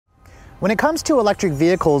When it comes to electric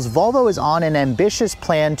vehicles, Volvo is on an ambitious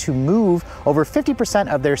plan to move over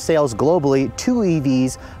 50% of their sales globally to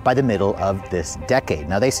EVs by the middle of this decade.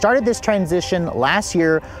 Now, they started this transition last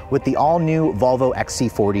year with the all-new Volvo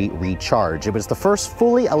XC40 Recharge. It was the first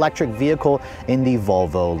fully electric vehicle in the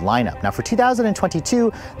Volvo lineup. Now, for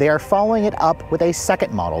 2022, they are following it up with a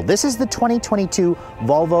second model. This is the 2022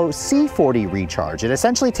 Volvo C40 Recharge. It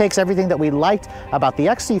essentially takes everything that we liked about the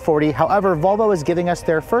XC40. However, Volvo is giving us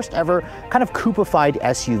their first ever kind of coupified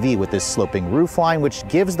SUV with this sloping roofline, which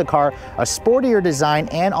gives the car a sportier design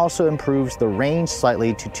and also improves the range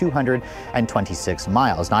slightly to 226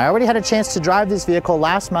 miles. Now, I already had a chance to drive this vehicle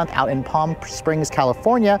last month out in Palm Springs,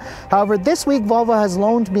 California. However, this week, Volvo has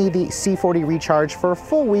loaned me the C40 Recharge for a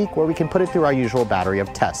full week where we can put it through our usual battery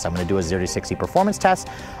of tests. I'm going to do a 0 to 60 performance test.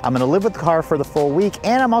 I'm going to live with the car for the full week,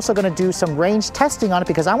 and I'm also going to do some range testing on it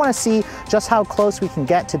because I want to see just how close we can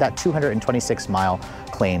get to that 226 mile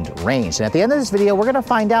claimed range. And at the end of this video, we're going to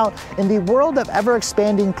find out, in the world of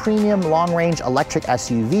ever-expanding premium long-range electric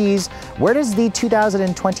SUVs, where does the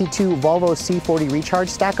 2022 Volvo C40 Recharge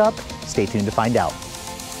stack up? Stay tuned to find out.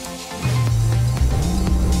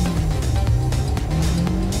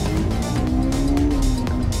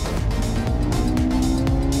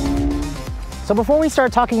 So before we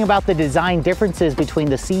start talking about the design differences between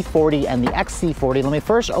the C40 and the XC40, let me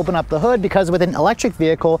first open up the hood, because with an electric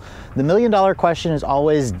vehicle, the million-dollar question is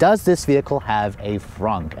always, does this vehicle have a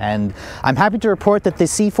frunk? And I'm happy to report that the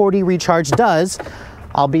C40 Recharge does,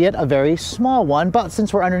 albeit a very small one. But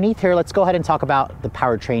since we're underneath here, let's go ahead and talk about the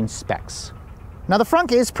powertrain specs. Now, the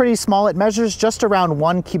frunk is pretty small. It measures just around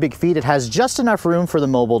 1 cubic feet. It has just enough room for the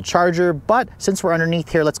mobile charger, but since we're underneath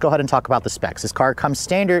here, let's go ahead and talk about the specs. This car comes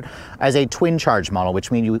standard as a twin charge model,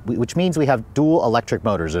 which means we have dual electric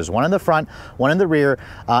motors. There's one in the front, one in the rear,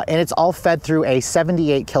 and it's all fed through a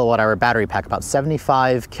 78 kilowatt hour battery pack. About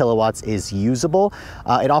 75 kilowatts is usable.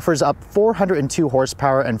 It offers up 402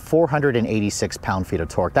 horsepower and 486 pound-feet of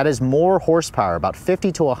torque. That is more horsepower, about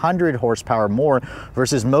 50 to 100 horsepower more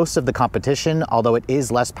versus most of the competition, although it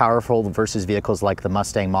is less powerful versus vehicles like the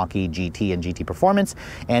Mustang Mach-E GT and GT Performance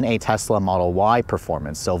and a Tesla Model Y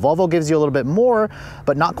Performance. So Volvo gives you a little bit more,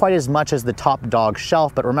 but not quite as much as the top dog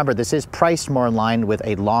shelf. But remember, this is priced more in line with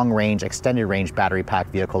a long-range, extended-range battery pack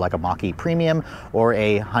vehicle like a Mach-E Premium or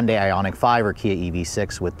a Hyundai Ioniq 5 or Kia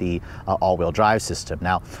EV6 with the all-wheel drive system.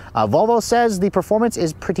 Now, Volvo says the performance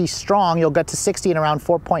is pretty strong. You'll get to 60 in around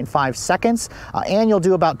 4.5 seconds, and you'll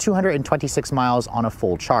do about 226 miles on a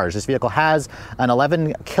full charge. This vehicle has an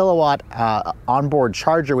 11 kilowatt onboard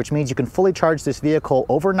charger, which means you can fully charge this vehicle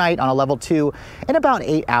overnight on a level 2 in about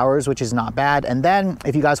 8 hours, which is not bad. And then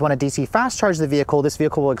if you guys want to DC fast charge the vehicle, this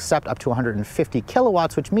vehicle will accept up to 150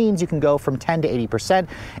 kilowatts, which means you can go from 10 to 80%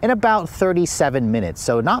 in about 37 minutes.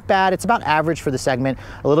 So not bad. It's about average for the segment,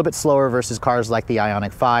 a little bit slower versus cars like the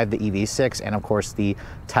Ioniq 5, the EV6, and of course the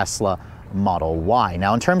Tesla Model Y.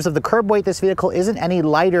 Now, in terms of the curb weight, this vehicle isn't any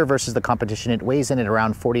lighter versus the competition. It weighs in at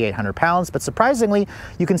around 4,800 pounds, but surprisingly,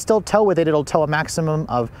 you can still tow with it. It'll tow a maximum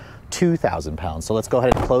of 2,000 pounds. So let's go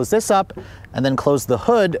ahead and close this up and then close the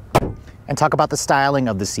hood and talk about the styling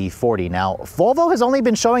of the C40. Now, Volvo has only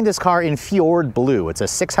been showing this car in Fjord Blue. It's a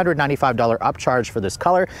 $695 upcharge for this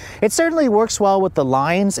color. It certainly works well with the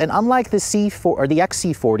lines, and unlike the C4 or the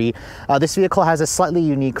XC40, this vehicle has a slightly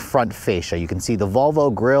unique front fascia. You can see the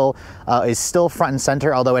Volvo grille is still front and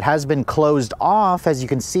center, although it has been closed off, as you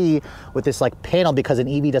can see, with this like panel, because an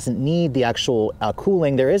EV doesn't need the actual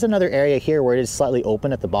cooling. There is another area here where it is slightly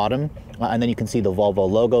open at the bottom, and then you can see the Volvo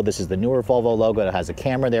logo. This is the newer Volvo logo. It has a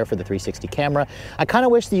camera there for the 360 camera. I kind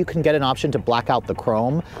of wish that you can get an option to black out the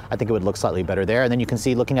chrome. I think it would look slightly better there. And then you can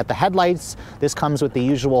see, looking at the headlights, this comes with the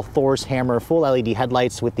usual Thor's hammer full LED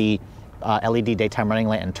headlights with the LED daytime running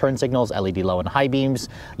light and turn signals, LED low and high beams.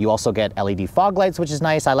 You also get LED fog lights, which is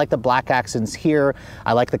nice. I like the black accents here.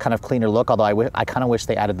 I like the kind of cleaner look, although I kind of wish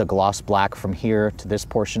they added the gloss black from here to this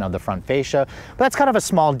portion of the front fascia. But that's kind of a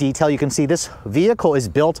small detail. You can see this vehicle is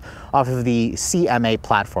built off of the CMA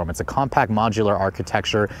platform. It's a compact modular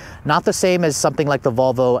architecture, not the same as something like the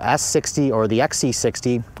Volvo S60 or the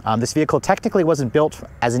XC60. This vehicle technically wasn't built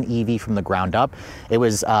as an EV from the ground up. It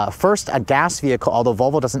was first a gas vehicle, although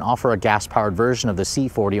Volvo doesn't offer a gas-powered version of the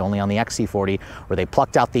C40, only on the XC40, where they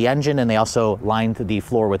plucked out the engine and they also lined the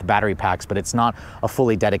floor with battery packs, but it's not a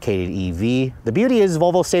fully dedicated EV. The beauty is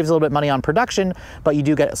Volvo saves a little bit money on production, but you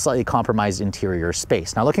do get a slightly compromised interior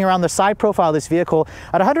space. Now, looking around the side profile of this vehicle,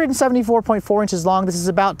 at 174.4 inches long, this is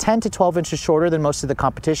about 10 to 12 inches shorter than most of the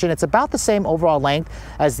competition. It's about the same overall length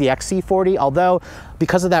as the XC40, although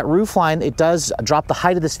because of that roof line, it does drop the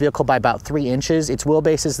height of this vehicle by about 3 inches. Its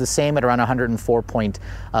wheelbase is the same at around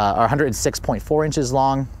 106.4 inches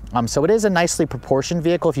long. So it is a nicely proportioned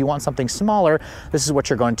vehicle. If you want something smaller, this is what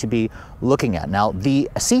you're going to be looking at. Now, the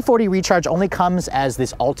C40 Recharge only comes as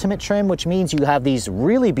this ultimate trim, which means you have these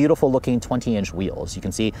really beautiful looking 20-inch wheels. You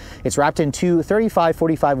can see it's wrapped in two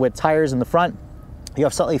 35/45 width tires in the front. You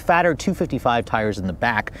have slightly fatter 255 tires in the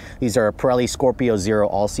back. These are Pirelli Scorpio Zero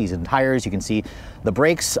all-season tires. You can see the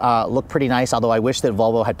brakes look pretty nice, although I wish that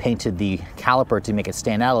Volvo had painted the caliper to make it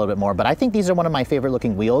stand out a little bit more. But I think these are one of my favorite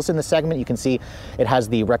looking wheels in the segment. You can see it has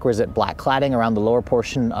the requisite black cladding around the lower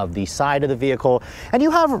portion of the side of the vehicle. And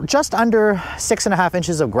you have just under 6.5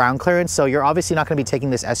 inches of ground clearance, so you're obviously not going to be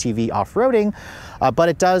taking this SUV off-roading, but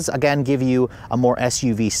it does, again, give you a more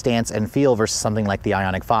SUV stance and feel versus something like the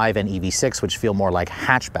Ioniq 5 and EV6, which feel more like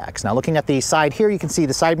hatchbacks. Now, looking at the side here, you can see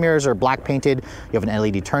the side mirrors are black painted. You have an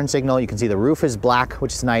LED turn signal. You can see the roof is black,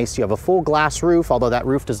 which is nice. You have a full glass roof, although that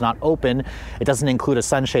roof does not open. It doesn't include a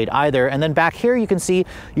sunshade either. And then back here, you can see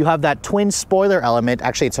you have that twin spoiler element.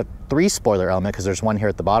 Actually, it's a 3 spoiler element because there's one here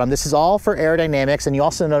at the bottom. This is all for aerodynamics, and you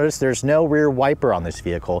also notice there's no rear wiper on this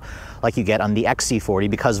vehicle like you get on the XC40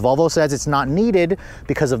 because Volvo says it's not needed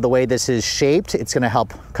because of the way this is shaped. It's going to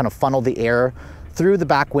help kind of funnel the air through the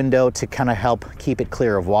back window to kind of help keep it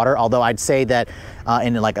clear of water. Although I'd say that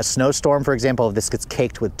in like a snowstorm, for example, if this gets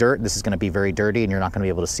caked with dirt, this is going to be very dirty and you're not going to be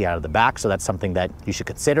able to see out of the back. So that's something that you should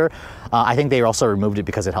consider. I think they also removed it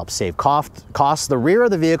because it helps save costs. The rear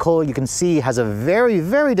of the vehicle, you can see, has a very,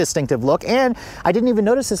 very distinctive look. And I didn't even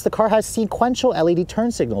notice this, the car has sequential LED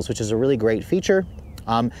turn signals, which is a really great feature.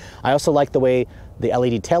 I also like the way the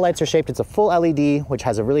LED taillights are shaped. It's a full LED, which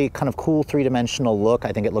has a really kind of cool 3-dimensional look.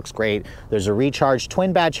 I think it looks great. There's a Recharge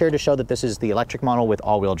twin badge here to show that this is the electric model with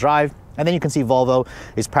all-wheel drive. And then you can see Volvo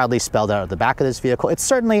is proudly spelled out at the back of this vehicle. It's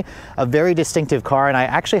certainly a very distinctive car, and I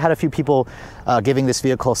actually had a few people giving this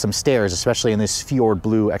vehicle some stares, especially in this fjord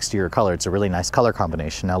blue exterior color. It's a really nice color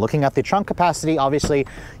combination. Now, looking at the trunk capacity, obviously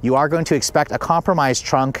you are going to expect a compromised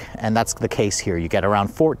trunk, and that's the case here. You get around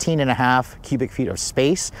 14.5 cubic feet of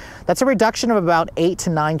space. That's a reduction of about 8 to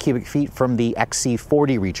 9 cubic feet from the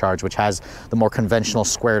XC40 Recharge, which has the more conventional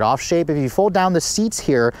squared off shape. If you fold down the seats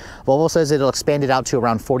here, Volvo says it'll expand it out to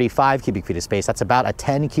around 45 cubic feet of space. That's about a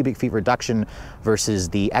 10 cubic feet reduction versus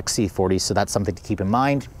the XC40, so that's something to keep in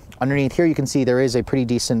mind. Underneath here, you can see there is a pretty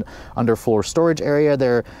decent underfloor storage area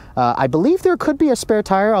there. I believe there could be a spare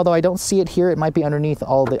tire, although I don't see it here. It might be underneath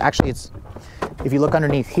all the, actually it's, if you look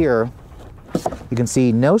underneath here, you can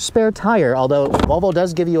see no spare tire, although Volvo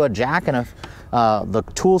does give you a jack and the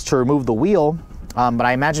tools to remove the wheel. But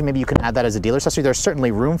I imagine maybe you can add that as a dealer accessory. There's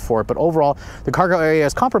certainly room for it, but overall, the cargo area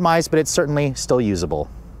is compromised, but it's certainly still usable.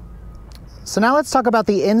 So now let's talk about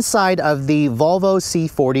the inside of the Volvo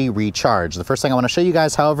C40 Recharge. The first thing I want to show you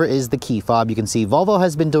guys, however, is the key fob. You can see Volvo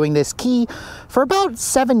has been doing this key for about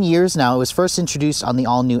 7 years now. It was first introduced on the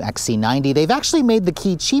all-new XC90. They've actually made the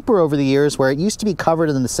key cheaper over the years, where it used to be covered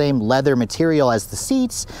in the same leather material as the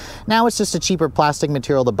seats. Now it's just a cheaper plastic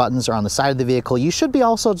material. The buttons are on the side of the vehicle. You should be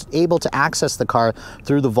also able to access the car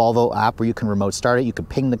through the Volvo app, where you can remote start it. You can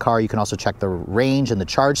ping the car. You can also check the range and the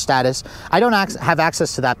charge status. I don't have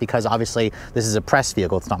access to that because obviously this is a press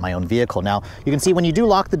vehicle. It's not my own vehicle. Now, you can see when you do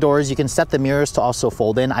lock the doors, you can set the mirrors to also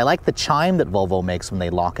fold in. I like the chime that Volvo makes when they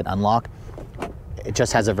lock and unlock. It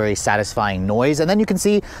just has a very satisfying noise. And then you can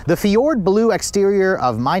see the fjord blue exterior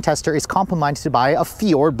of my Tester is complemented by a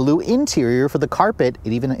fjord blue interior for the carpet.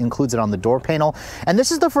 It even includes it on the door panel. And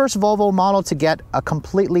this is the first Volvo model to get a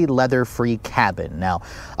completely leather-free cabin. Now,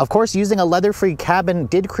 of course, using a leather-free cabin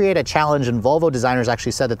did create a challenge, and Volvo designers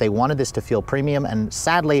actually said that they wanted this to feel premium. And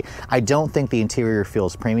sadly, I don't think the interior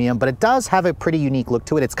feels premium, but it does have a pretty unique look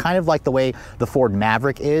to it. It's kind of like the way the Ford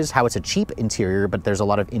Maverick is, how it's a cheap interior, but there's a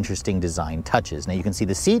lot of interesting design touches. Now, you can see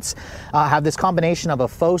the seats have this combination of a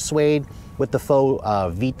faux suede with the faux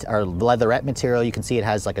or leatherette material. You can see it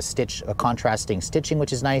has like a contrasting stitching,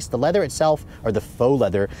 which is nice. The leather itself, or the faux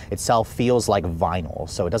leather itself, feels like vinyl,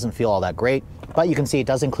 so it doesn't feel all that great. But you can see it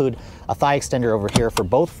does include a thigh extender over here for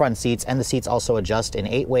both front seats, and the seats also adjust in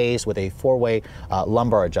 8 ways with a 4-way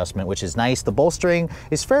lumbar adjustment, which is nice. The bolstering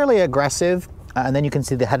is fairly aggressive. And then you can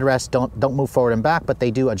see the headrests don't move forward and back, but they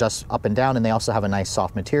do adjust up and down, and they also have a nice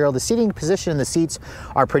soft material. The seating position in the seats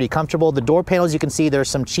are pretty comfortable. The door panels, you can see there's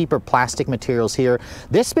some cheaper plastic materials here.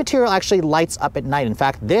 This material actually lights up at night. In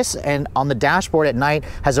fact, this and on the dashboard at night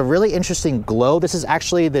has a really interesting glow. This is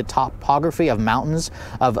actually the topography of mountains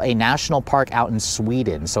of a national park out in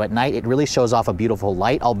Sweden. So at night, it really shows off a beautiful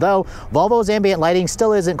light, although Volvo's ambient lighting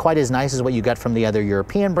still isn't quite as nice as what you get from the other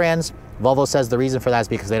European brands. Volvo says the reason for that is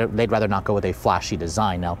because they'd rather not go with a flashy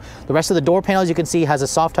design. Now, the rest of the door panels you can see has a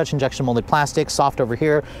soft touch injection molded plastic, soft over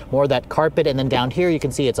here, more of that carpet, and then down here you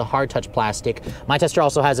can see it's a hard touch plastic. My tester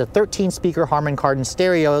also has a 13 speaker Harman Kardon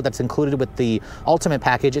stereo that's included with the Ultimate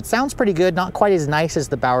package. It sounds pretty good, not quite as nice as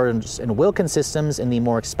the Bowers and Wilkins systems in the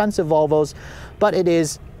more expensive Volvos, but it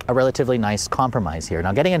is a relatively nice compromise here.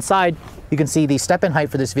 Now, getting inside, you can see the step-in height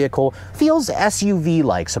for this vehicle feels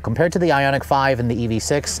SUV-like. So compared to the Ioniq 5 and the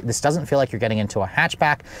EV6, this doesn't feel like you're getting into a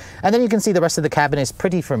hatchback. And then you can see the rest of the cabin is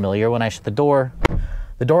pretty familiar. When I shut the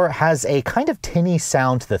door has a kind of tinny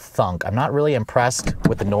sound to the thunk. I'm not really impressed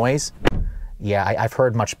with the noise. Yeah, I've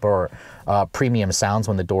heard much more premium sounds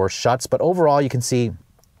when the door shuts, but overall you can see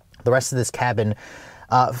the rest of this cabin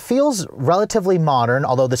feels relatively modern,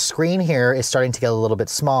 although the screen here is starting to get a little bit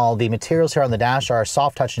small. The materials here on the dash are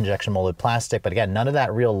soft touch injection molded plastic, but again, none of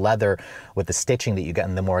that real leather with the stitching that you get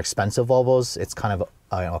in the more expensive Volvos. It's kind of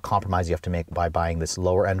a compromise you have to make by buying this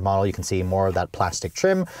lower end model. You can see more of that plastic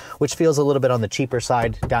trim, which feels a little bit on the cheaper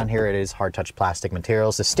side. Down here it is hard touch plastic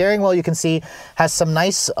materials. The steering wheel you can see has some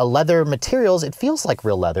nice leather materials. It feels like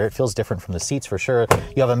real leather. It feels different from the seats for sure.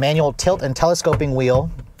 You have a manual tilt and telescoping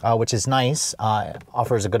wheel, which is nice,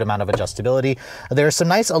 offers a good amount of adjustability. There's some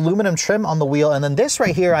nice aluminum trim on the wheel, and then this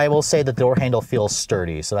right here, I will say the door handle feels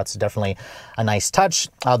sturdy, so that's definitely a nice touch.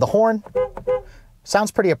 The horn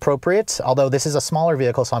sounds pretty appropriate, although this is a smaller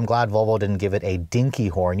vehicle, so I'm glad Volvo didn't give it a dinky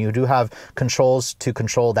horn. You do have controls to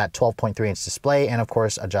control that 12.3-inch display and, of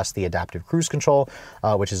course, adjust the adaptive cruise control,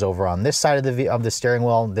 which is over on this side of the steering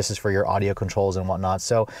wheel. This is for your audio controls and whatnot,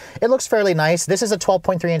 so it looks fairly nice. This is a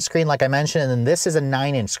 12.3-inch screen, like I mentioned, and then this is a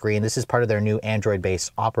 9-inch screen. This is part of their new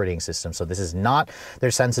Android-based operating system, so this is not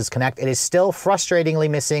their Senses Connect. It is still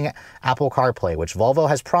frustratingly missing Apple CarPlay, which Volvo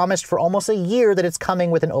has promised for almost a year that it's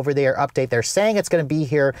coming with an over-the-air update. They're saying it's going to be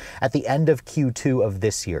here at the end of Q2 of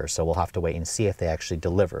this year, so we'll have to wait and see if they actually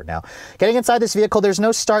deliver. Now, getting inside this vehicle, there's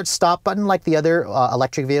no start-stop button like the other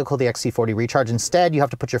electric vehicle, the XC40 Recharge. Instead, you have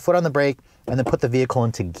to put your foot on the brake and then put the vehicle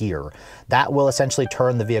into gear. That will essentially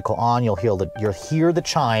turn the vehicle on. You'll hear the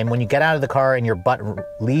chime. When you get out of the car and your butt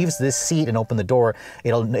leaves this seat and open the door,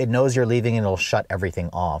 it knows you're leaving and it'll shut everything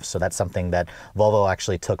off. So that's something that Volvo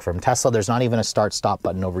actually took from Tesla. There's not even a start-stop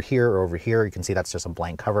button over here or over here. You can see that's just a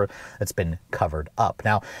blank cover that's been covered up.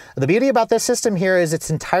 Now, the beauty about this system here is it's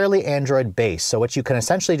entirely Android-based. So what you can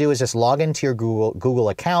essentially do is just log into your Google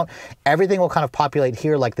account. Everything will kind of populate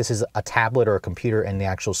here like this is a tablet or a computer in the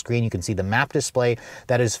actual screen. You can see the map display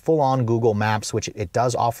that is full-on Google Maps, which it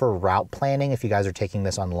does offer route planning if you guys are taking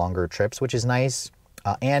this on longer trips, which is nice.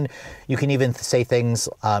 And you can even say things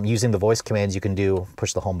using the voice commands. You can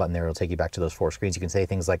push the home button there. It'll take you back to those 4 screens. You can say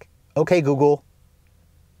things like, "Okay, Google,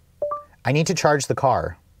 I need to charge the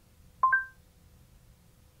car."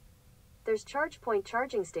 There's ChargePoint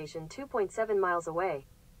charging station 2.7 miles away.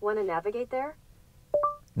 Want to navigate there?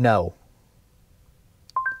 No.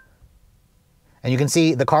 And you can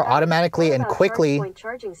see the car automatically and quickly. ChargePoint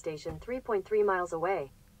charging station 3.3 miles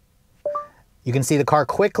away. You can see the car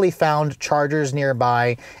quickly found chargers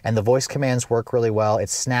nearby, and the voice commands work really well.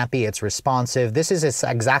 It's snappy, it's responsive. This is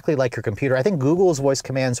exactly like your computer. I think Google's voice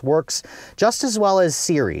commands works just as well as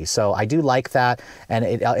Siri, so I do like that, and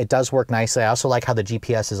it does work nicely. I also like how the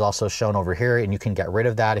GPS is also shown over here, and you can get rid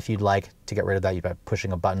of that if you'd like to get rid of that. You're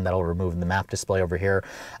pushing a button that'll remove the map display over here.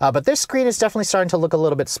 But this screen is definitely starting to look a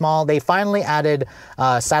little bit small. They finally added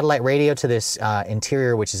satellite radio to this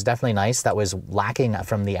interior, which is definitely nice. That was lacking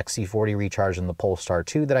from the XC40 Recharge and the Polestar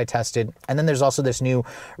 2 that I tested. And then there's also this new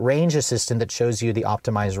range assistant that shows you the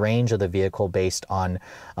optimized range of the vehicle based on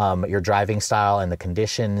your driving style and the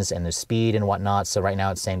conditions and the speed and whatnot. So right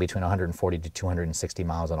now it's saying between 140 to 260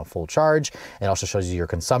 miles on a full charge. It also shows you your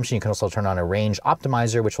consumption. You can also turn on a range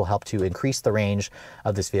optimizer, which will help to increase the range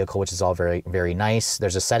of this vehicle, which is all very, very nice.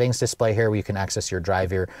 There's a settings display here where you can access your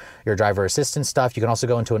driver assistance stuff. You can also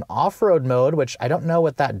go into an off-road mode, which I don't know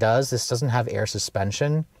what that does. This doesn't have air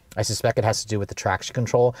suspension. I suspect it has to do with the traction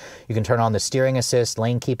control. You can turn on the steering assist,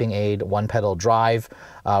 lane keeping aid, one-pedal drive,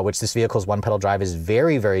 which this vehicle's one-pedal drive is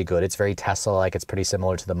very, very good. It's very Tesla-like. It's pretty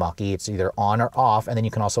similar to the Mach-E. It's either on or off, and then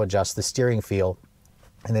you can also adjust the steering feel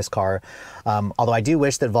in this car. Although I do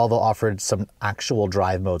wish that Volvo offered some actual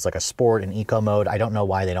drive modes like a sport and eco mode. I don't know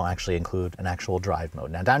why they don't actually include an actual drive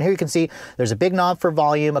mode. Now down here you can see there's a big knob for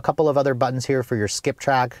volume, a couple of other buttons here for your skip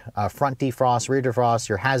track, front defrost, rear defrost,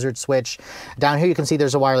 your hazard switch. Down here you can see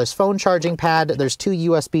there's a wireless phone charging pad. There's 2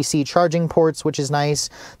 USB-C charging ports, which is nice.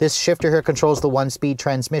 This shifter here controls the 1-speed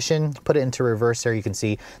transmission. Put it into reverse there. You can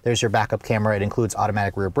see there's your backup camera. It includes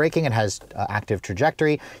automatic rear braking. It has active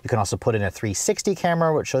trajectory. You can also put in a 360 camera,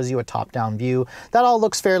 camera, which shows you a top-down view. That all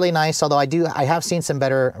looks fairly nice, although I have seen some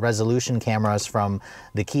better resolution cameras from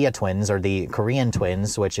the Kia twins or the Korean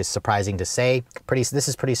twins, which is surprising to say. This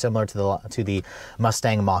is pretty similar to the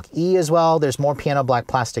Mustang Mach-E as well. There's more piano black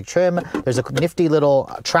plastic trim. There's a nifty little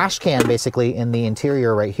trash can basically in the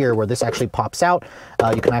interior right here where this actually pops out.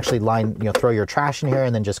 You can actually throw your trash in here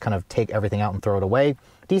and then just kind of take everything out and throw it away.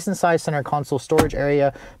 Decent sized center console storage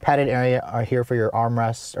area, padded area are here for your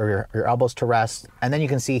armrests or your elbows to rest. And then you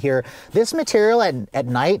can see here, this material at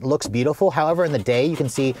night looks beautiful. However, in the day, you can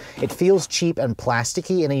see it feels cheap and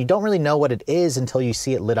plasticky, and you don't really know what it is until you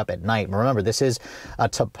see it lit up at night. Remember, this is a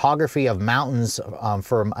topography of mountains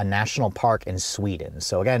from a national park in Sweden.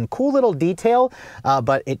 So again, cool little detail,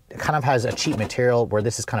 but it kind of has a cheap material where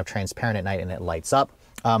this is kind of transparent at night and it lights up.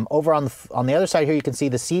 Over on the other side here, you can see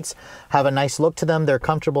the seats have a nice look to them. They're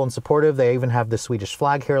comfortable and supportive. They even have the Swedish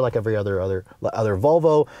flag here, like every other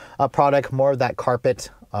Volvo product. More of that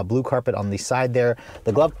carpet, blue carpet on the side there.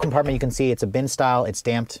 The glove compartment, you can see it's a bin style. It's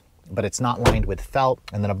damped, but it's not lined with felt.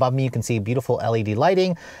 And then above me, you can see beautiful LED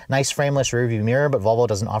lighting, nice frameless rear view mirror, but Volvo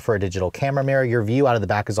doesn't offer a digital camera mirror. Your view out of the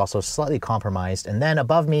back is also slightly compromised. And then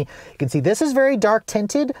above me, you can see this is very dark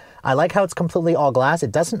tinted. I like how it's completely all glass.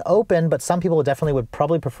 It doesn't open, but some people definitely would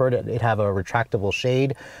probably prefer it have a retractable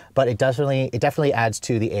shade, but it definitely adds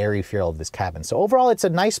to the airy feel of this cabin. So overall, it's a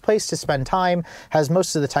nice place to spend time, has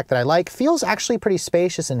most of the tech that I like, feels actually pretty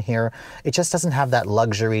spacious in here. It just doesn't have that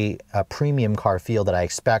luxury premium car feel that I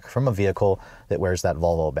expect from a vehicle that wears that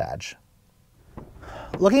Volvo badge.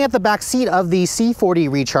 Looking at the back seat of the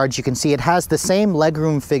C40 Recharge, you can see it has the same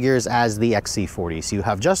legroom figures as the XC40. So you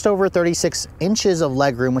have just over 36 inches of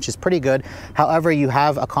legroom, which is pretty good. However, you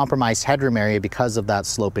have a compromised headroom area because of that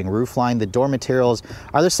sloping roofline. The door materials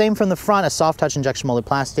are the same from the front, a soft touch injection molded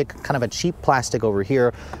plastic, kind of a cheap plastic over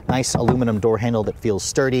here, nice aluminum door handle that feels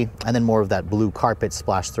sturdy, and then more of that blue carpet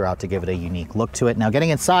splashed throughout to give it a unique look to it. Now getting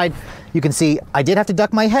inside, you can see I did have to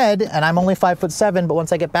duck my head, and I'm only 5'7", but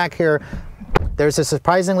once I get back here, there's a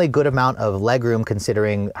surprisingly good amount of legroom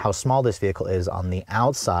considering how small this vehicle is on the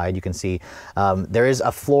outside. You can see there is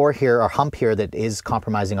a floor here, or hump here, that is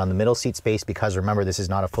compromising on the middle seat space because remember, this is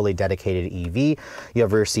not a fully dedicated EV. You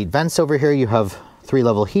have rear seat vents over here. You have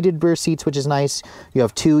 3-level heated rear seats, which is nice. You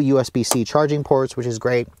have 2 USB-C charging ports, which is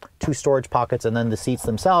great. 2 storage pockets, and then the seats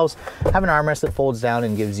themselves have an armrest that folds down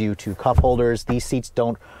and gives you 2 cup holders. These seats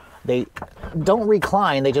don't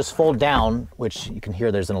recline, they just fold down, which you can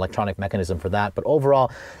hear there's an electronic mechanism for that. But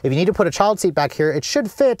overall, if you need to put a child seat back here, it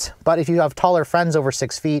should fit. But if you have taller friends over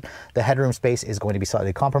 6 feet, the headroom space is going to be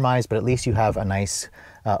slightly compromised, but at least you have a nice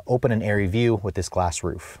open and airy view with this glass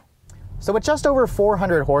roof. So with just over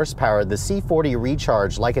 400 horsepower, the C40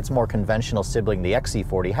 Recharge, like its more conventional sibling, the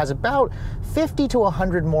XC40, has about 50 to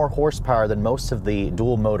 100 more horsepower than most of the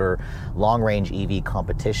dual motor long-range EV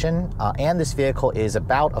competition. And this vehicle is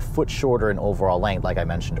about a foot shorter in overall length, like I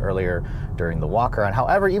mentioned earlier during the walk-around.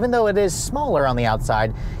 However, even though it is smaller on the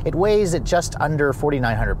outside, it weighs at just under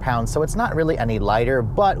 4,900 pounds, so it's not really any lighter,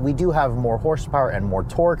 but we do have more horsepower and more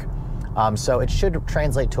torque. So it should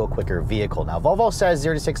translate to a quicker vehicle. Now, Volvo says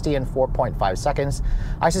 0 to 60 in 4.5 seconds.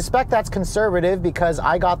 I suspect that's conservative because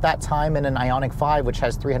I got that time in an Ioniq 5, which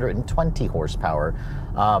has 320 horsepower.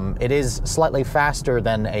 It is slightly faster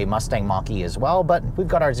than a Mustang Mach-E as well, but we've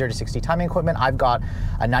got our 0 to 60 timing equipment. I've got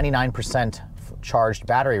a 99% charged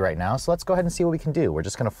battery right now, so let's go ahead and see what we can do. We're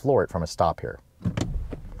just going to floor it from a stop here.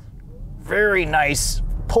 Very nice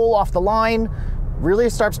pull off the line. Really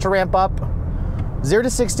starts to ramp up. 0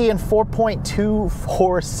 to 60 in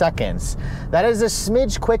 4.24 seconds. That is a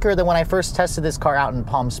smidge quicker than when I first tested this car out in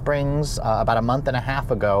Palm Springs about a month and a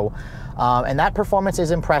half ago. And that performance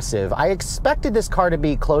is impressive. I expected this car to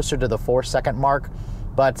be closer to the 4-second mark,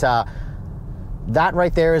 but that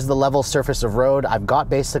right there is the level surface of road. I've got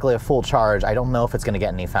basically a full charge. I don't know if it's going to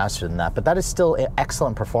get any faster than that, but that is still an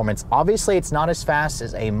excellent performance. Obviously, it's not as fast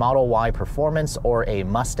as a Model Y Performance or a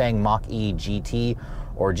Mustang Mach-E GT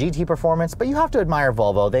or GT Performance, but you have to admire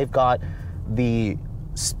Volvo. They've got the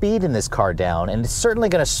speed in this car down, and it's certainly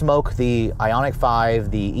going to smoke the Ioniq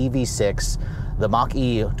 5, the EV6, the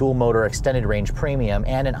Mach-E dual motor extended range premium,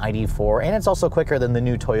 and an ID4, and it's also quicker than the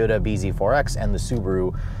new Toyota BZ4X and the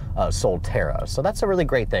Subaru Solterra. So that's a really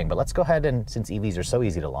great thing. But let's go ahead and, since EVs are so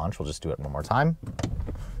easy to launch, we'll just do it one more time.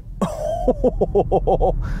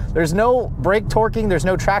 There's no brake torquing, there's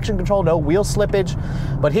no traction control, no wheel slippage.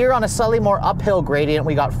 But here on a slightly more uphill gradient,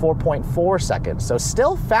 we got 4.4 seconds. So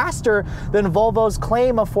still faster than Volvo's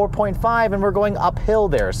claim of 4.5, and we're going uphill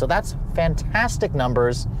there. So that's fantastic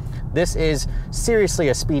numbers. This is seriously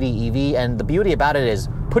a speedy EV, and the beauty about it is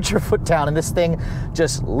put your foot down and this thing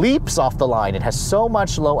just leaps off the line. It has so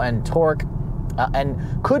much low-end torque.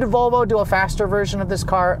 And could Volvo do a faster version of this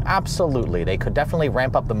car? Absolutely. They could definitely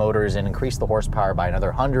ramp up the motors and increase the horsepower by another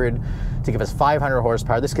 100 to give us 500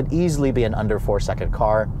 horsepower. This could easily be an under 4-second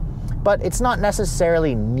car, but it's not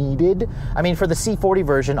necessarily needed. I mean, for the C40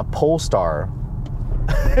 version, a Polestar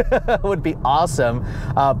would be awesome,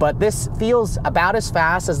 but this feels about as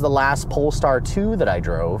fast as the last Polestar 2 that I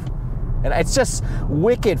drove. And it's just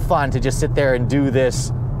wicked fun to just sit there and do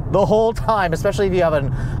this the whole time, especially if you have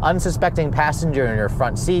an unsuspecting passenger in your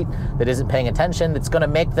front seat that isn't paying attention. It's gonna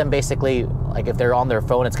make them basically, like if they're on their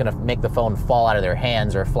phone, it's gonna make the phone fall out of their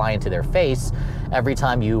hands or fly into their face every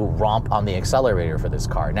time you romp on the accelerator for this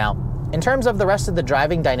car. Now, in terms of the rest of the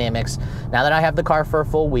driving dynamics, now that I have the car for a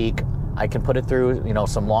full week, I can put it through, you know,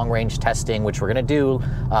 some long-range testing, which we're gonna do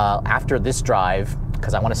after this drive,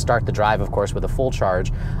 because I wanna start the drive, of course, with a full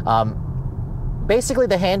charge. Basically,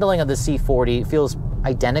 the handling of the C40 feels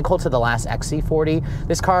identical to the last XC40.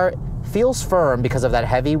 This car feels firm because of that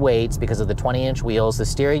heavy weight, because of the 20-inch wheels. The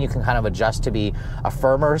steering you can kind of adjust to be a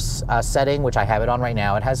firmer setting, which I have it on right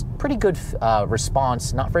now. It has pretty good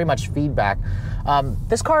response, not very much feedback.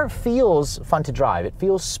 This car feels fun to drive. It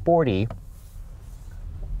feels sporty.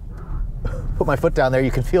 Put my foot down there,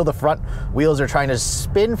 you can feel the front wheels are trying to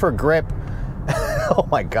spin for grip. Oh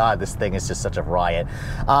my God, this thing is just such a riot.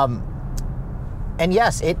 And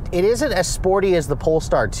yes, it isn't as sporty as the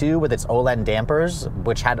Polestar 2 with its Öhlend dampers,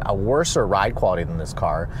 which had a worser ride quality than this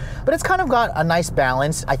car, but it's kind of got a nice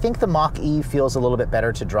balance. I think the Mach-E feels a little bit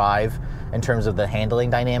better to drive in terms of the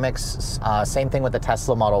handling dynamics. Same thing with the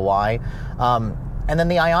Tesla Model Y. And then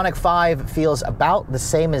the Ioniq 5 feels about the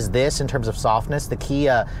same as this in terms of softness. The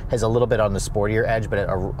Kia has a little bit on the sportier edge, but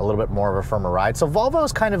a little bit more of a firmer ride. So Volvo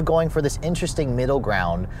is kind of going for this interesting middle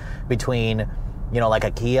ground between, you know, like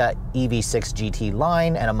a Kia EV6 GT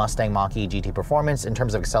line and a Mustang Mach-E GT Performance. In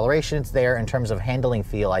terms of acceleration, it's there. In terms of handling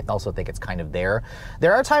feel, I also think it's kind of there.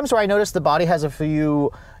 There are times where I notice the body has a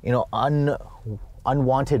few, you know,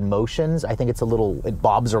 unwanted motions. I think it's a little, it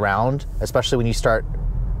bobs around, especially when you start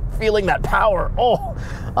feeling that power. Oh,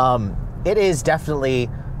 it is definitely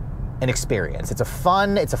an experience. It's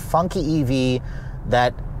a funky EV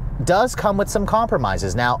that does come with some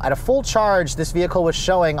compromises. Now, at a full charge, this vehicle was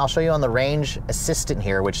showing, I'll show you on the range assistant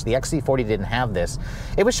here, which the XC40 didn't have this.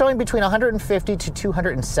 It was showing between 150 to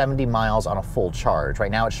 270 miles on a full charge.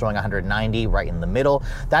 Right now it's showing 190, right in the middle.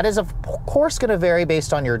 That is, of course, gonna vary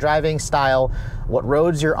based on your driving style, what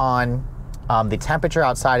roads you're on, the temperature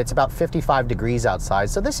outside. It's about 55 degrees outside.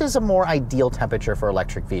 So this is a more ideal temperature for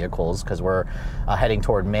electric vehicles because we're heading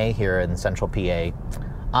toward May here in central PA.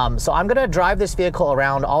 So I'm gonna drive this vehicle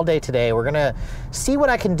around all day today. We're gonna see what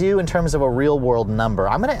I can do in terms of a real world number.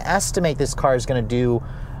 I'm gonna estimate this car is gonna do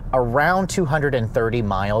around 230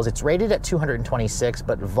 miles. It's rated at 226,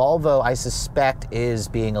 but Volvo, I suspect, is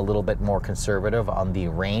being a little bit more conservative on the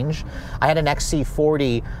range. I had an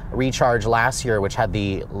XC40 recharge last year, which had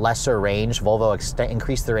the lesser range. Volvo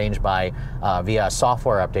increased the range by via a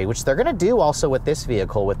software update, which they're gonna do also with this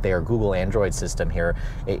vehicle with their Google Android system here.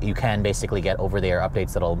 You can basically get over-the-air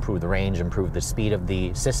updates that'll improve the range, improve the speed of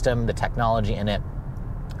the system, the technology in it.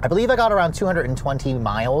 I believe I got around 220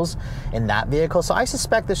 miles in that vehicle, so I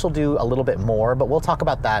suspect this will do a little bit more, but we'll talk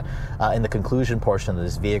about that in the conclusion portion of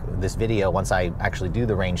this video once I actually do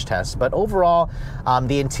the range test. But overall,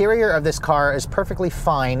 the interior of this car is perfectly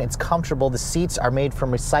fine. It's comfortable. The seats are made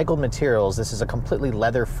from recycled materials. This is a completely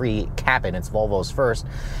leather-free cabin. It's Volvo's first.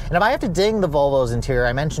 And if I have to ding the Volvo's interior,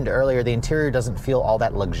 I mentioned earlier, the interior doesn't feel all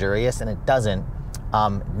that luxurious, and it doesn't.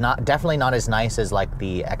 Definitely not as nice as like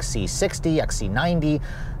the XC60, XC90,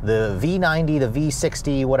 the V90, the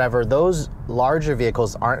V60, whatever. Those larger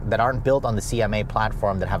vehicles that aren't built on the CMA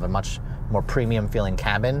platform that have a much more premium feeling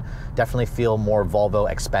cabin definitely feel more Volvo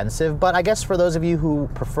expensive. But I guess for those of you who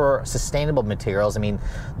prefer sustainable materials, I mean,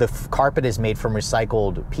 the carpet is made from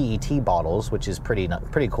recycled PET bottles, which is pretty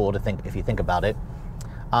cool to think if you think about it.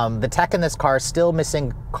 The tech in this car is still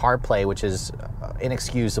missing CarPlay, which is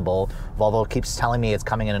inexcusable. Volvo keeps telling me it's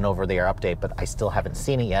coming in an over-the-air update, but I still haven't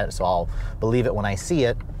seen it yet, so I'll believe it when I see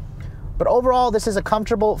it. But overall, this is a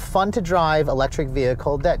comfortable, fun-to-drive electric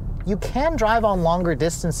vehicle that you can drive on longer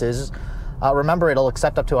distances. Remember, it'll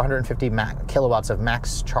accept up to 150 kilowatts of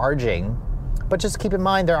max charging. But just keep in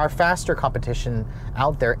mind, there are faster competition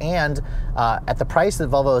out there, and at the price that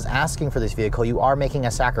Volvo is asking for this vehicle, you are making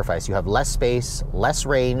a sacrifice. You have less space, less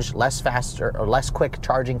range, less quick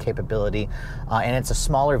charging capability, and it's a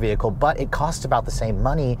smaller vehicle, but it costs about the same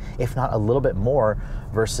money, if not a little bit more,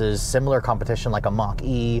 versus similar competition like a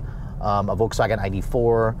Mach-E, a Volkswagen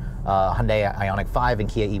ID4, Hyundai Ioniq 5, and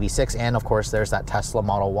Kia EV6, and of course there's that Tesla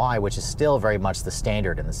Model Y, which is still very much the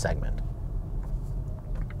standard in the segment.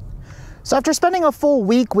 So after spending a full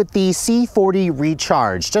week with the C40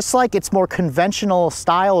 Recharge, just like its more conventional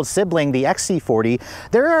styled sibling, the XC40,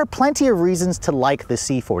 there are plenty of reasons to like the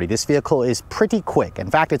C40. This vehicle is pretty quick.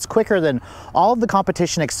 In fact, it's quicker than all of the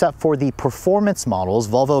competition except for the performance models.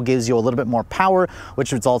 Volvo gives you a little bit more power,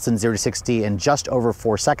 which results in 0 to 60 in just over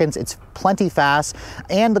 4 seconds. It's plenty fast,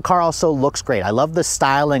 and the car also looks great. I love the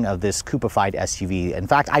styling of this coupified SUV. In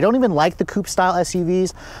fact, I don't even like the coupe style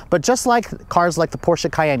SUVs, but just like cars like the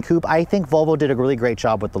Porsche Cayenne Coupe, I think Volvo did a really great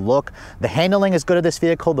job with the look. The handling is good of this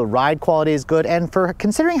vehicle, the ride quality is good, and for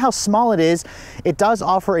considering how small it is, it does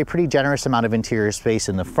offer a pretty generous amount of interior space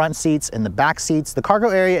in the front seats, in the back seats. The cargo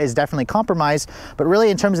area is definitely compromised, but really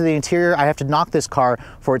in terms of the interior, I have to knock this car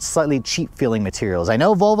for its slightly cheap feeling materials. I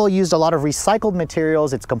know Volvo used a lot of recycled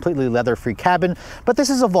materials, it's completely leather-free cabin, but this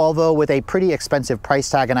is a Volvo with a pretty expensive price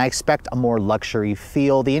tag, and I expect a more luxury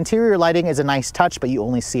feel. The interior lighting is a nice touch, but you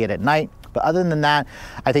only see it at night. But other than that,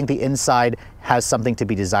 I think the inside has something to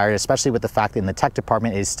be desired, especially with the fact that in the tech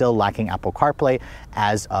department it is still lacking Apple CarPlay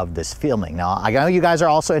as of this filming. Now, I know you guys are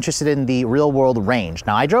also interested in the real world range.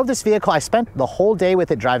 Now, I drove this vehicle. I spent the whole day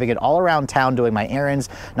with it, driving it all around town, doing my errands,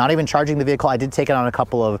 not even charging the vehicle. I did take it on a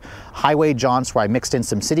couple of highway jaunts where I mixed in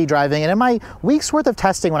some city driving. And in my week's worth of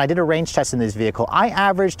testing, when I did a range test in this vehicle, I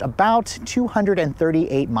averaged about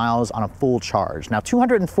 238 miles on a full charge. Now,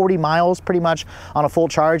 240 miles pretty much on a full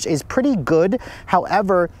charge is pretty good.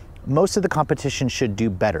 However, most of the competition should do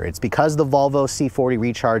better. It's because the Volvo C40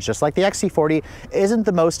 Recharge, just like the XC40, isn't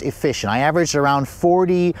the most efficient. I averaged around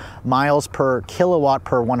 40 miles per kilowatt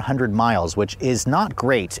per 100 miles, which is not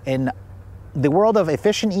great. In the world of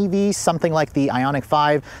efficient EVs, something like the Ioniq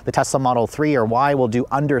 5, the Tesla Model 3 or Y will do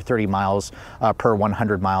under 30 miles per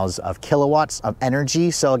 100 miles of kilowatts of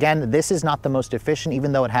energy. So again, this is not the most efficient,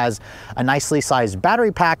 even though it has a nicely sized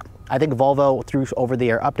battery pack. I think Volvo, through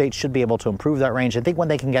over-the-air updates, should be able to improve that range. I think when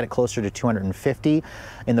they can get it closer to 250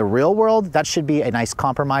 in the real world, that should be a nice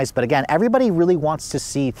compromise. But again, everybody really wants to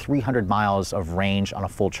see 300 miles of range on a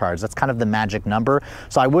full charge. That's kind of the magic number.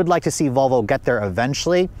 So I would like to see Volvo get there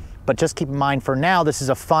eventually. But just keep in mind, for now, this is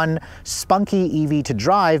a fun, spunky EV to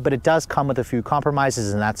drive, but it does come with a few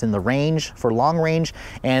compromises, and that's in the range, for long range,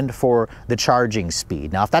 and for the charging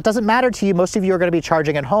speed. Now, if that doesn't matter to you, most of you are going to be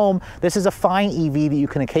charging at home. This is a fine EV that you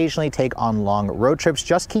can occasionally take on long road trips.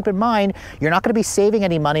 Just keep in mind, you're not going to be saving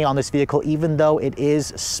any money on this vehicle, even though it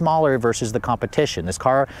is smaller versus the competition. This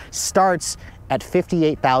car starts at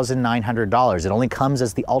 $58,900. It only comes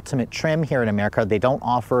as the ultimate trim here in America. They don't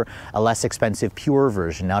offer a less expensive pure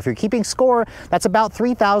version. Now, if you're keeping score, that's about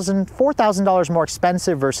 $3,000, $4,000 more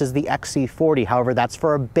expensive versus the XC40. However, that's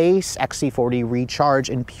for a base XC40 Recharge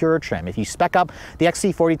in pure trim. If you spec up the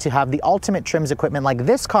XC40 to have the ultimate trims equipment like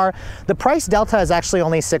this car, the price delta is actually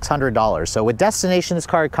only $600. So with Destination, this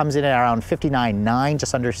car comes in at around $59,900,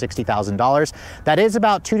 just under $60,000. That is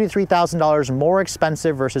about $2,000 to $3,000 more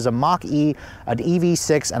expensive versus a Mach-E, an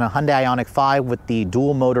EV6, and a Hyundai Ioniq 5 with the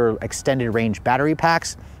dual motor extended range battery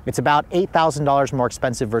packs. It's about $8,000 more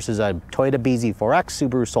expensive versus a Toyota BZ4X,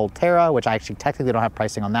 Subaru Solterra, which I actually technically don't have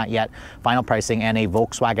pricing on that yet, final pricing, and a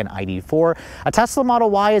Volkswagen ID4. A Tesla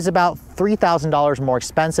Model Y is about $3,000 more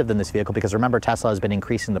expensive than this vehicle because remember, Tesla has been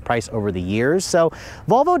increasing the price over the years. So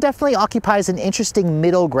Volvo definitely occupies an interesting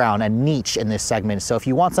middle ground, a niche in this segment. So if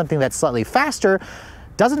you want something that's slightly faster,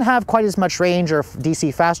 doesn't have quite as much range or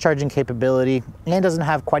DC fast charging capability, and doesn't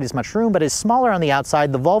have quite as much room, but is smaller on the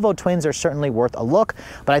outside, the Volvo twins are certainly worth a look.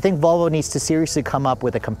 But I think Volvo needs to seriously come up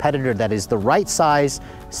with a competitor that is the right size,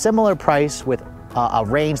 similar price, with a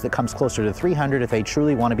range that comes closer to 300 if they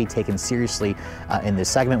truly want to be taken seriously in this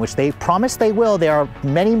segment, which they promise they will. There are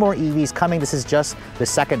many more EVs coming. This is just the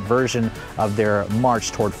second version of their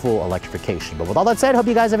march toward full electrification. But with all that said, hope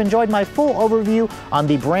you guys have enjoyed my full overview on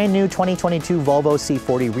the brand new 2022 Volvo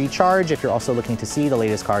C40 Recharge. If you're also looking to see the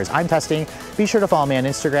latest cars I'm testing, be sure to follow me on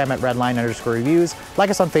Instagram at Redline_reviews, like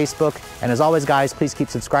us on Facebook, and as always guys, please keep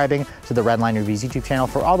subscribing to the Redline Reviews YouTube channel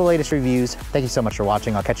for all the latest reviews. Thank you so much for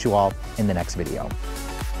watching. I'll catch you all in the next video.